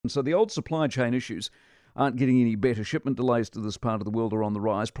And so the old supply chain issues aren't getting any better. Shipment delays to this part of the world are on the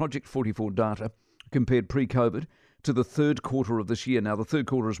rise. Project 44 data compared pre-COVID to the third quarter of this year. Now, the third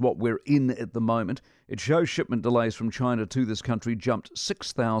quarter is what we're in at the moment. It shows shipment delays from China to this country jumped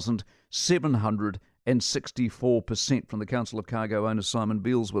 6,764% from the Council of Cargo Owners, Simon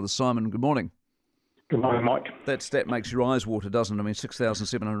Beales with us. Simon, good morning. Good morning, Mike. That stat makes your eyes water, doesn't it? I mean,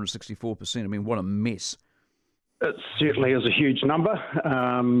 6,764%. I mean, what a mess. It certainly is a huge number.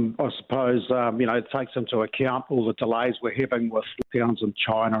 I suppose, it takes into account all the delays we're having with lockdowns in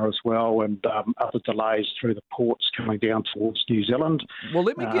China as well, and other delays through the ports coming down towards New Zealand. Well,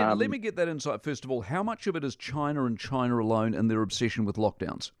 let me get that insight first of all. How much of it is China and China alone and their obsession with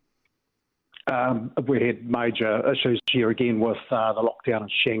lockdowns? We had major issues here again with the lockdown in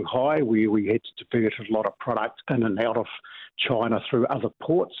Shanghai, where we had to divert a lot of product in and out of China through other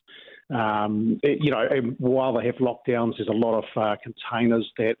ports. And while they have lockdowns, there's a lot of containers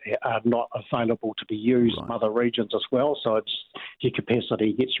that are not available to be used in other regions as well. So your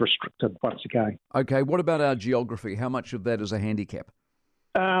capacity gets restricted once again. Okay, what about our geography? How much of that is a handicap?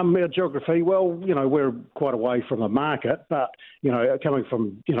 Our geography, well, we're quite away from the market, but, coming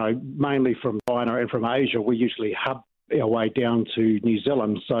from, mainly from China and from Asia, we usually hub our way down to New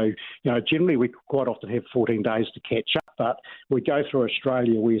Zealand. So, generally we quite often have 14 days to catch up, but we go through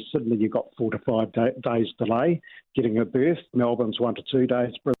Australia where Sydney you've got 4 to 5 days delay getting a berth. Melbourne's 1 to 2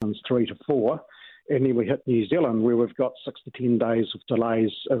 days, Brisbane's 3 to 4. And then we hit New Zealand where we've got 6 to 10 days of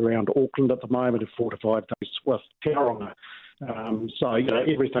delays around Auckland at the moment and 4 to 5 days with Tauranga.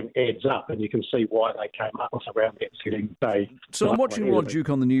 Everything adds up, and you can see why they came up with around that 13 day. So I'm watching Rod Duke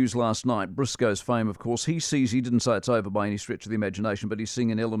on the news last night, Briscoe's fame, of course. He didn't say it's over by any stretch of the imagination, but he's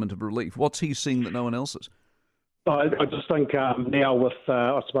seeing an element of relief. What's he seeing that no one else is? I just think now with,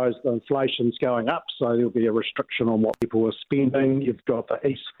 I suppose, the inflation's going up, so there'll be a restriction on what people are spending. You've got the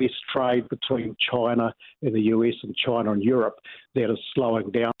east-west trade between China and the US and China and Europe that is slowing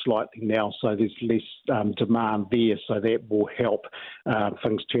down slightly now, so there's less demand there, so that will help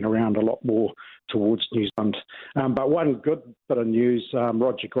things turn around a lot more towards New Zealand. But one good bit of news,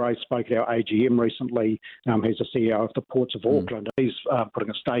 Roger Gray spoke at our AGM recently. He's the CEO of the Ports of Auckland. He's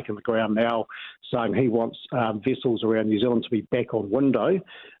putting a stake in the ground now, saying he wants vessels around New Zealand to be back on window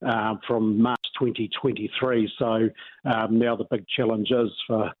from March 2023. So now the big challenge is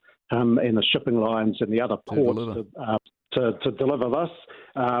for him and the shipping lines and the other ports to deliver this.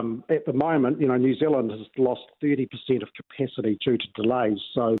 At the moment, New Zealand has lost 30% of capacity due to delays,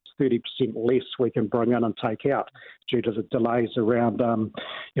 so it's 30% less we can bring in and take out due to the delays around,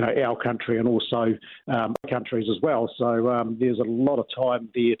 our country and also countries as well. So there's a lot of time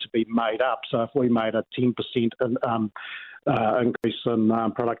there to be made up. So if we made a 10% increase in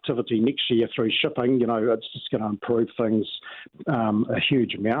productivity next year through shipping, it's just going to improve things a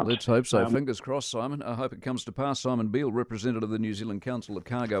huge amount. Let's hope so. Fingers crossed, Simon. I hope it comes to pass. Simon Beale, representative of the New Zealand Council of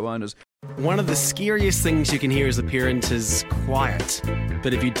Cargo Owners. One of the scariest things you can hear as a parent is quiet.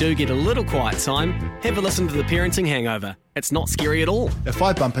 But if you do get a little quiet time, have a listen to The Parenting Hangover. It's not scary at all. If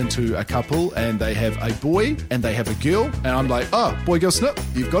I bump into a couple and they have a boy and they have a girl, and I'm like, oh, boy, girl, snip.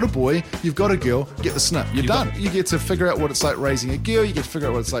 You've got a boy, you've got a girl, get the snip. You're done. You get to figure out what it's like raising a girl, you get to figure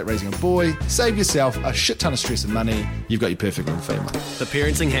out what it's like raising a boy, save yourself a shit ton of stress and money. You've got your perfect little family. The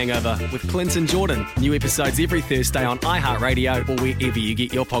Parenting Hangover with Clinton Jordan. New episodes every Thursday on iHeartRadio or wherever you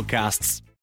get your podcasts.